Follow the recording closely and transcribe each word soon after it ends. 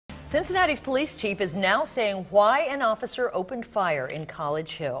Cincinnati's police chief is now saying why an officer opened fire in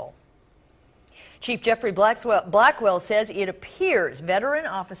College Hill. Chief Jeffrey Blackwell says it appears veteran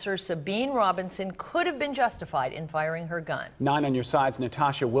officer Sabine Robinson could have been justified in firing her gun. 9 on your side's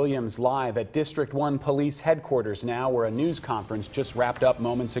Natasha Williams live at District 1 Police Headquarters now, where a news conference just wrapped up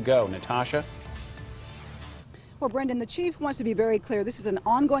moments ago. Natasha? Well, Brendan, the chief wants to be very clear. This is an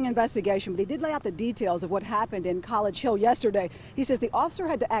ongoing investigation, but he did lay out the details of what happened in College Hill yesterday. He says the officer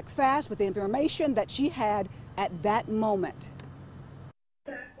had to act fast with the information that she had at that moment.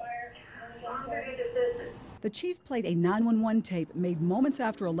 The chief played a 911 tape made moments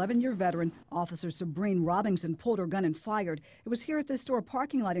after 11-year veteran Officer Sabine Robinson pulled her gun and fired. It was here at this store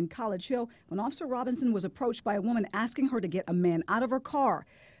parking lot in College Hill when Officer Robinson was approached by a woman asking her to get a man out of her car.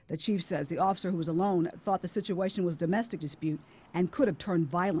 The chief says the officer, who was alone, thought the situation was a domestic dispute and could have turned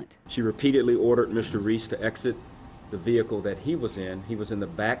violent. She repeatedly ordered Mr. Reese to exit the vehicle that he was in. He was in the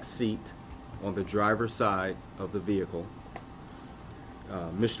back seat on the driver's side of the vehicle.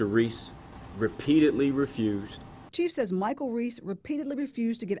 Mr. Reese repeatedly refused. Chief says Michael Reese repeatedly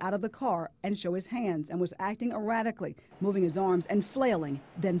refused to get out of the car and show his hands and was acting erratically, moving his arms and flailing.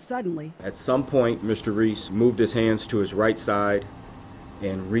 Then suddenly, at some point, Mr. Reese moved his hands to his right side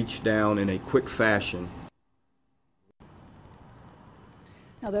and reached down in a quick fashion.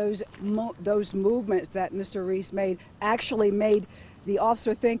 Now those movements that Mr. Reese made actually made the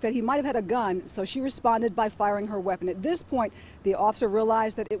officer think that he might have had a gun, so she responded by firing her weapon. At this point, the officer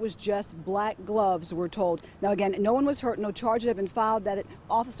realized that it was just black gloves, we're told. Now again, no one was hurt, no charges have been filed. That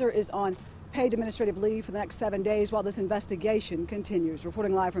officer is on paid administrative leave for the next 7 days while this investigation continues.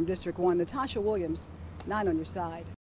 Reporting live from District 1, Natasha Williams, 9 on your side.